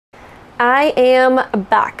I am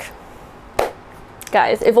back.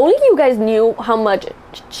 Guys, if only you guys knew how much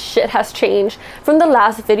shit has changed from the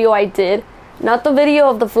last video I did. Not the video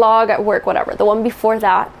of the vlog at work, whatever. The one before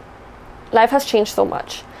that. Life has changed so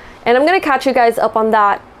much. And I'm gonna catch you guys up on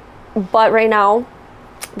that. But right now,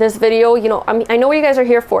 this video, you know, I know what you guys are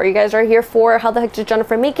here for. You guys are here for how the heck did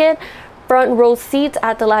Jennifer make it? Front row seats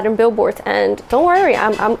at the Latin Billboards. And don't worry,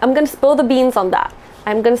 I'm gonna spill the beans on that.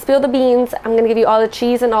 I'm gonna spill the beans. I'm gonna give you all the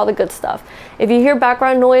cheese and all the good stuff. If you hear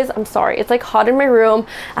background noise, I'm sorry. It's like hot in my room.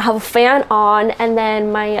 I have a fan on, and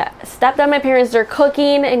then my stepdad, my parents, they're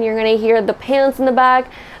cooking, and you're gonna hear the pans in the back.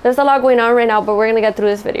 There's a lot going on right now, but we're gonna get through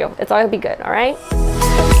this video. It's all gonna be good, all right?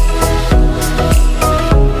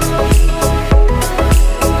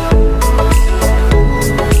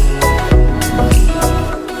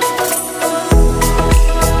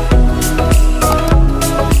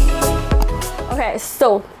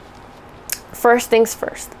 So first things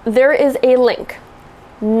first, there is a link.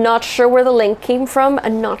 Not sure where the link came from.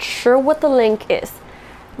 I'm not sure what the link is.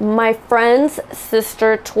 My friend's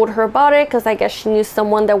sister told her about it because I guess she knew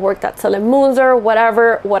someone that worked at Telemundo,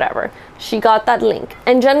 whatever. She got that link.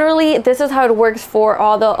 And generally, this is how it works for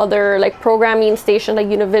all the other like programming stations like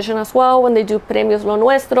Univision as well, when they do Premios Lo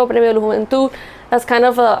Nuestro, Premio La Juventud. That's kind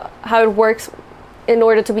of how it works in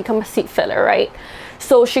order to become a seat filler, right?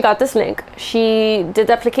 So she got this link. She did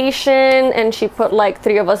the application and she put like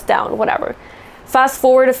 3 of us down, whatever. Fast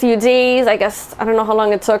forward a few days, I guess, I don't know how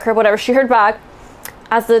long it took her, whatever. She heard back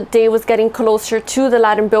as the day was getting closer to the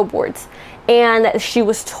Latin Billboards. And she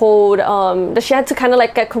was told that she had to kind of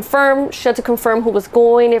like get confirmed. She had to confirm who was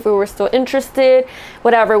going, if we were still interested,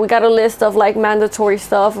 whatever. We got a list of like mandatory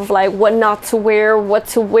stuff of like what not to wear, what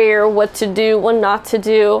to do, what not to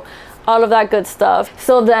do, all of that good stuff.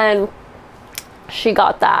 So then she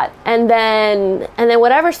got that, and then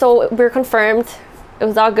whatever. So we're confirmed. It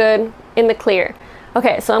was all good, in the clear.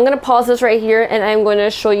 Okay, so I'm gonna pause this right here, and I'm going to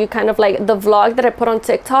show you kind of like the vlog that I put on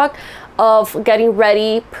TikTok of getting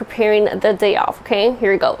ready, preparing the day off. Okay,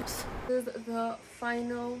 here it goes. This is the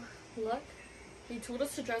final look. They told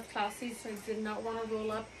us to dress classy, so I did not want to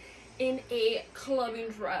roll up in a clubbing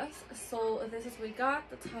dress. So this is what we got.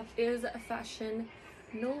 The top is Fashion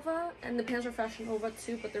Nova, and the pants are Fashion Nova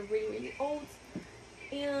too, but they're really old.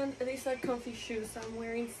 And they said comfy shoes, so I'm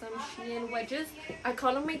wearing some Shein wedges. I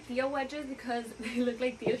call them my Thea wedges because they look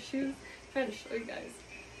like Thea shoes. I'm trying to show you guys.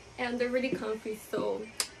 And they're really comfy, so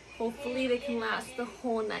hopefully they can last the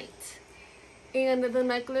whole night. And the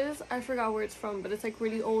necklace, I forgot where it's from, but it's like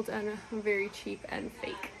really old and very cheap and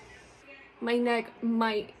fake. My neck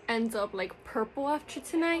might end up like purple after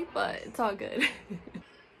tonight, but it's all good.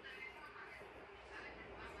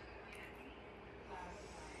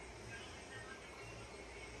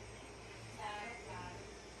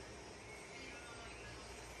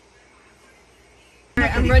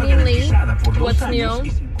 I'm running late. What's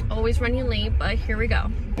new? Always running late, but here we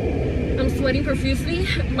go. I'm sweating profusely.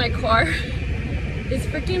 My car is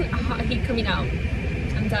freaking hot heat coming out.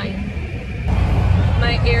 I'm dying.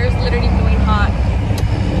 My air is literally going hot.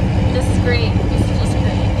 This is great. This is just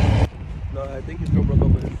great. No, I think it's gonna broke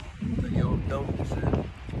up. Yo, don't you said.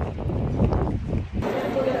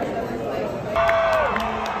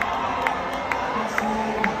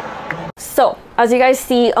 So as you guys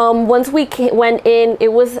see, once we went in,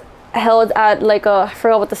 it was held at like a, I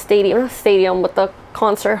forgot what the stadium, not stadium, but the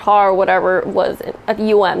concert hall or whatever it was at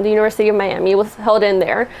UM, the University of Miami. It was held in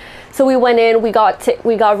there. So we went in, we got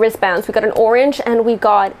wristbands. We got an orange and we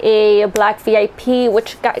got a black VIP,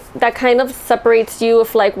 which that kind of separates you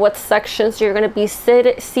of like what sections you're gonna be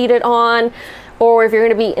seated on, or if you're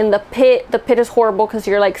gonna be in the pit. The pit is horrible because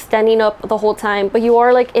you're like standing up the whole time, but you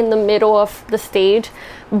are like in the middle of the stage.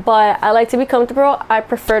 But I like to be comfortable. I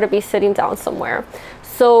prefer to be sitting down somewhere.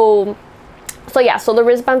 So yeah, so the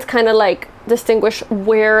wristbands kind of like distinguish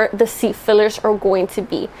where the seat fillers are going to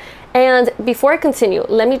be. And before I continue,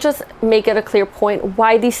 let me just make it a clear point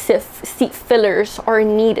why these seat fillers are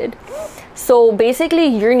needed. So basically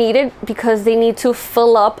you're needed because they need to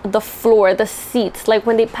fill up the floor, the seats. Like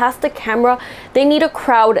when they pass the camera, they need a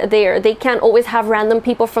crowd there. They can't always have random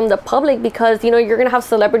people from the public because, you know, you're gonna have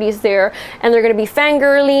celebrities there and they're gonna be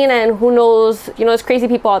fangirling, and who knows, you know, it's crazy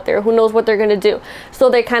people out there, who knows what they're gonna do. So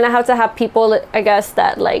they kind of have to have people, I guess,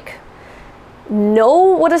 that like know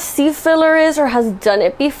what a seat filler is or has done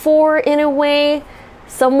it before in a way.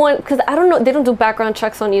 Someone, because I don't know, they don't do background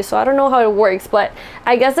checks on you, so I don't know how it works, but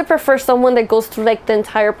I guess I prefer someone that goes through like the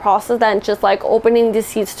entire process than just like opening the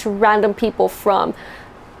seats to random people from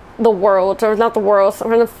the world, or not the world,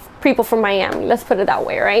 random people from Miami, let's put it that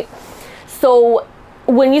way, right? So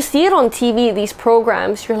when you see it on TV, these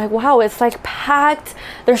programs, you're like, wow, it's like packed.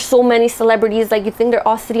 There's so many celebrities. Like, you think they're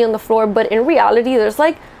all sitting on the floor, but in reality, there's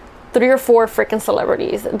like 3 or 4 freaking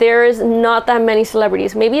celebrities. There's not that many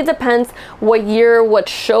celebrities. Maybe it depends what year, what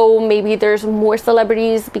show. Maybe there's more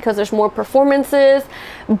celebrities because there's more performances.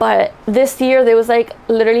 But this year there was like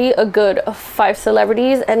literally a good 5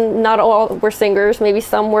 celebrities, and not all were singers. Maybe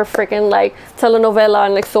some were freaking like telenovela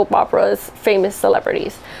and like soap operas, famous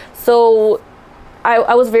celebrities. So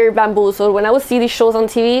I was very bamboozled when I would see these shows on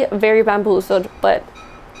TV. Very bamboozled, but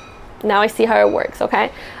now I see how it works. Okay,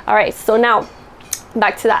 all right, so now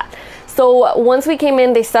back to that. So once we came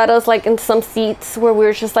in, they sat us like in some seats where we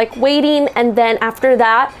were just like waiting, and then after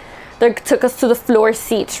that they took us to the floor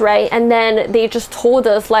seats, right? And then they just told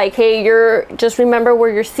us like, hey, you're just remember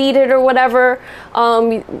where you're seated or whatever.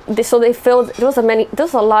 So they filled, there was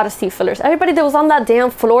a lot of seat fillers. Everybody that was on that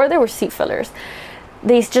damn floor, there were seat fillers.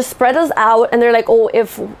 They just spread us out, and they're like, oh,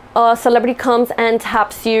 if a celebrity comes and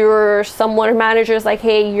taps you, or someone, manager's like,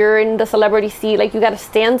 hey, you're in the celebrity seat, like, you got to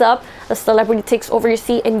stand up. The celebrity takes over your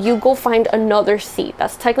seat and you go find another seat.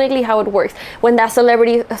 That's technically how it works. When that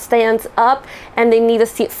celebrity stands up and they need a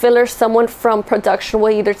seat filler, someone from production will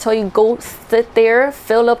either tell you go sit there,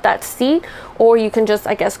 fill up that seat, or you can just,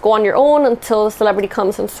 I guess, go on your own until the celebrity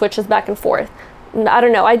comes and switches back and forth. I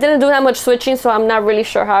don't know, I didn't do that much switching, so I'm not really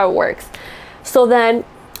sure how it works. So then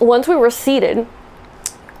once we were seated,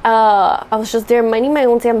 I was just there minding my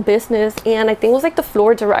own damn business, and I think it was like the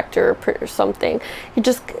floor director or something. He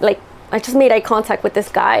just like, I just made eye contact with this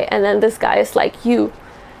guy, and then this guy is like, you,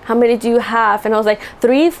 how many do you have? And I was like,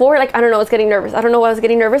 3, 4, like, I don't know, I was getting nervous. I don't know why I was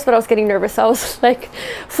getting nervous, but I was getting nervous. So I was like,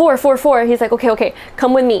 4. He's like, okay,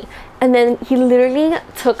 come with me. And then he literally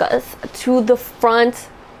took us to the front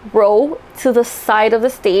row, to the side of the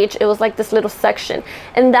stage. It was like this little section,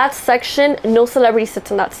 and that section, no celebrity sits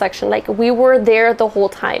in that section. Like, we were there the whole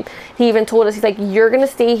time. He even told us, he's like, you're gonna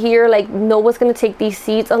stay here, like, no one's gonna take these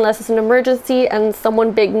seats unless it's an emergency and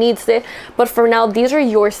someone big needs it, but for now these are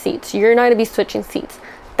your seats. You're not gonna be switching seats.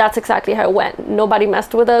 That's exactly how it went. Nobody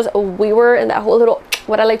messed with us. We were in that whole little,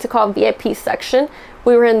 what I like to call VIP section.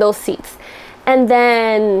 We were in those seats, and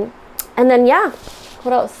then yeah,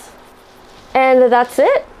 what else? And that's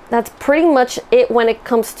it. That's pretty much it when it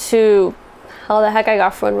comes to how the heck I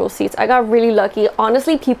got front row seats. I got really lucky.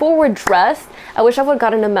 Honestly, people were dressed. I wish I would have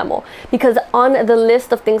gotten a memo, because on the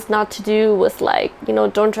list of things not to do was like, you know,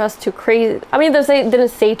 don't dress too crazy. I mean, they didn't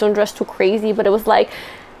say don't dress too crazy, but it was like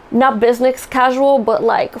not business casual, but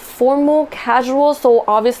like formal casual. So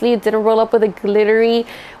obviously it didn't roll up with a glittery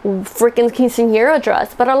freaking quinceañera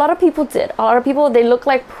dress, but a lot of people did. A lot of people, they look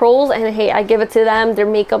like pros, and hey, I give it to them. Their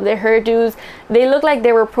makeup, their hairdos, they look like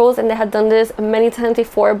they were pros and they had done this many times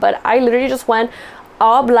before. But I literally just went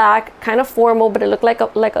all black, kind of formal, but it looked like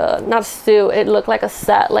a not a suit, it looked like a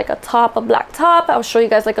set, like a top, a black top. I'll show you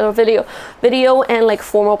guys like a video, and like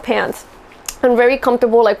formal pants. And very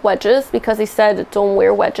comfortable like wedges, because he said don't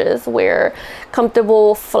wear wedges, wear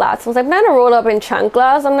comfortable flats. I was like, I'm not gonna roll up in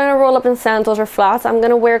chanclas, I'm not gonna roll up in sandals or flats. I'm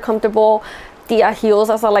gonna wear comfortable tia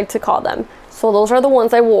heels, as I like to call them. So those are the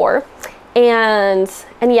ones I wore. And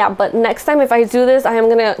yeah, but next time if I do this, I am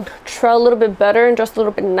gonna try a little bit better and dress a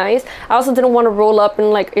little bit nice. I also didn't want to roll up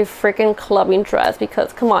in like a freaking clubbing dress,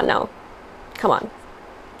 because come on now, come on.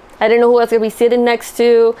 I didn't know who I was gonna be sitting next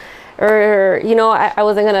to, or, you know, I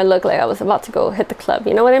wasn't gonna look like I was about to go hit the club,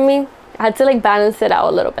 you know what I mean? I had to like balance it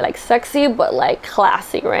out a little bit, like sexy but like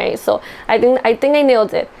classy, right? So I think I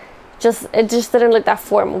nailed it. It just didn't look that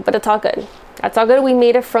formal, but it's all good. That's all good. We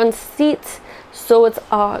made a front seat, so it's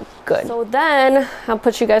all good. So then I'll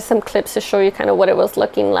put you guys some clips to show you kind of what it was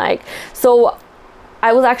looking like. So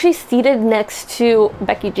I was actually seated next to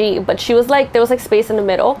Becky G, but she was like, there was like space in the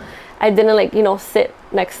middle. I didn't like, you know, sit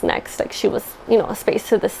next, like she was, you know, a space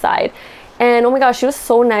to the side. And oh my gosh, she was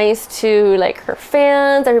so nice to like her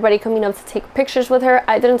fans, everybody coming up to take pictures with her.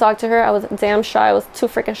 I didn't talk to her. I was damn shy. I was too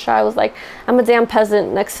freaking shy. I was like, I'm a damn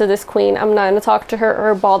peasant next to this queen. I'm not gonna talk to her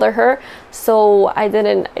or bother her. So I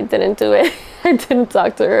didn't do it. I didn't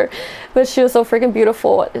talk to her, but she was so freaking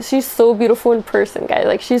beautiful. She's so beautiful in person, guys.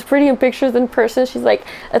 Like, she's pretty in pictures. In person, she's like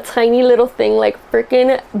a tiny little thing, like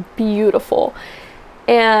freaking beautiful.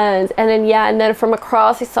 And then yeah, and then from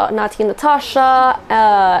across I saw Nati and Natasha,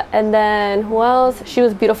 and then who else? She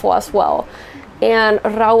was beautiful as well. And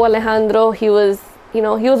Raul Alejandro, he was, you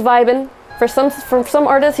know, he was vibing. For some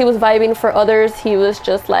artists he was vibing, for others he was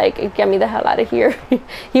just like, get me the hell out of here.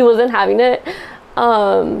 He wasn't having it.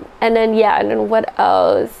 And then yeah, and then what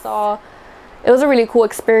else? It was a really cool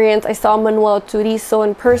experience. I saw Manuel Turizo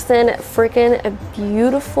in person, freaking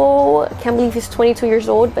beautiful. I can't believe he's 22 years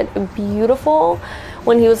old, but beautiful.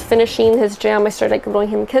 when he was finishing his jam, I started like blowing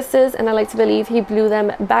him kisses, and I like to believe he blew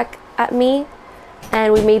them back at me,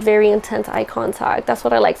 and we made very intense eye contact. That's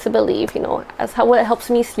what I like to believe, you know, as how it helps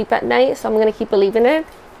me sleep at night, so I'm gonna keep believing it.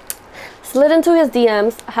 Slid into his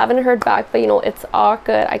DMs, haven't heard back, but you know, it's all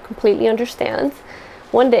good. I completely understand.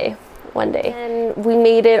 One day. And we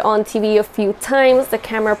made it on TV a few times. The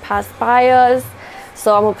camera passed by us,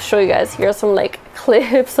 so I'm gonna show you guys here some like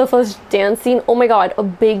clips of us dancing. Oh my god, a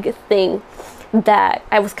big thing that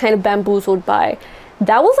I was kind of bamboozled by.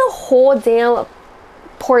 That was a whole damn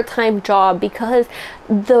part-time job, because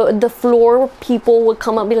the floor people would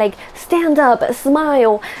come up and be like, stand up,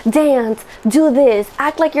 smile, dance, do this,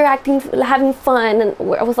 act like you're having fun, and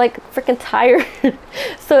I was like freaking tired.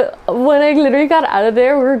 So when I literally got out of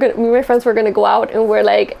there, me and my friends were gonna go out, and we're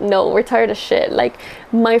like, no, we're tired of shit. Like,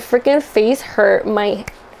 my freaking face hurt, my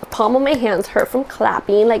palm of my hands hurt from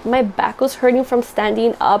clapping, like my back was hurting from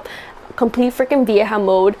standing up, complete freaking vieja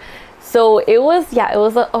mode. So it was, yeah, it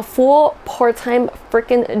was a full part-time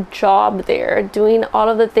freaking job there, doing all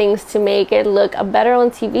of the things to make it look better on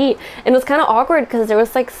TV. And it was kind of awkward, because there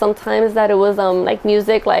was like sometimes that it was like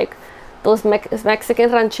music, like those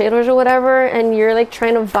Mexican rancheros or whatever, and you're like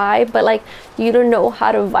trying to vibe, but like you don't know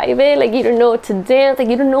how to vibe it, like you don't know what to dance, like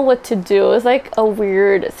you don't know what to do. It was like a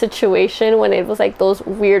weird situation when it was like those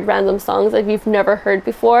weird random songs like you've never heard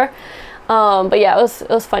before. But yeah, it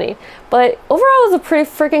was funny. But overall, it was a pretty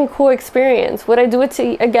freaking cool experience. Would I do it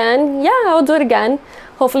again? Yeah, I'll do it again.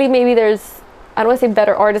 Hopefully, maybe there's, I don't want to say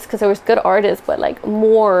better artists, because there was good artists, but like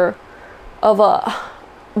more of a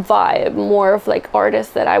vibe, more of like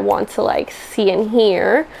artists that I want to like see and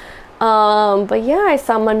hear. But yeah, I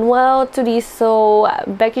saw Manuel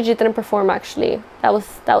Turizo. Becky G didn't perform, actually. That was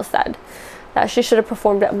sad. That she should have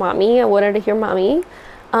performed at Mommy. I wanted to hear Mommy.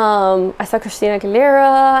 I saw Christina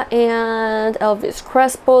Aguilera and Elvis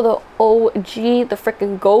Crespo, the OG, the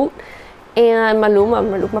freaking GOAT, and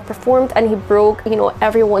Maluma performed, and he broke, you know,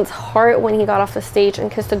 everyone's heart when he got off the stage and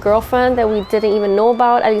kissed a girlfriend that we didn't even know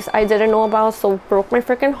about. At least I didn't know about, so broke my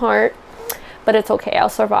freaking heart. But it's okay, I'll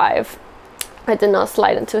survive. I did not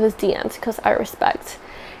slide into his DMs because I respect.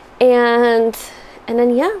 And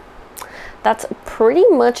then yeah, that's pretty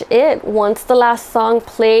much it. Once the last song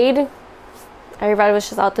played, everybody was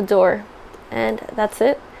just out the door, and that's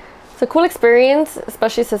it. It's a cool experience,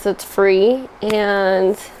 especially since it's free,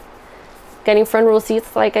 and getting front row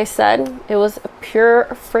seats, like I said, it was pure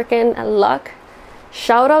freaking luck.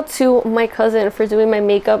 Shout out to my cousin for doing my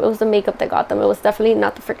makeup. It was the makeup that got them. It was definitely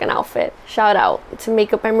not the freaking outfit. Shout out to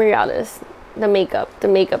Makeup by Morales. The makeup.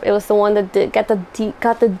 It was the one that got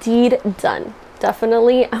the deed done.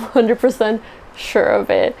 Definitely, I'm 100% sure of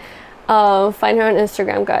it. Find her on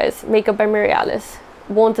Instagram, guys. Makeup by Morales.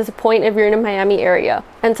 Won't disappoint if you're in the Miami area.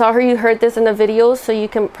 And tell her you heard this in the video, so you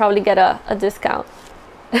can probably get a discount.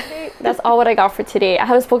 That's all what I got for today. I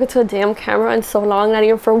haven't spoken to a damn camera in so long, not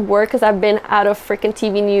even for work, because I've been out of freaking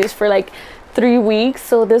TV news for like 3 weeks.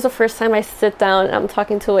 So this is the first time I sit down and I'm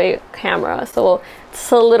talking to a camera. So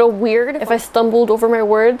it's a little weird. If I stumbled over my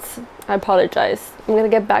words, I apologize. I'm gonna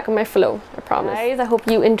get back on my flow, I promise. Guys, I hope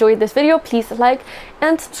you enjoyed this video. Please like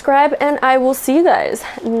and subscribe, and I will see you guys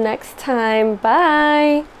next time.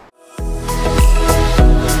 Bye.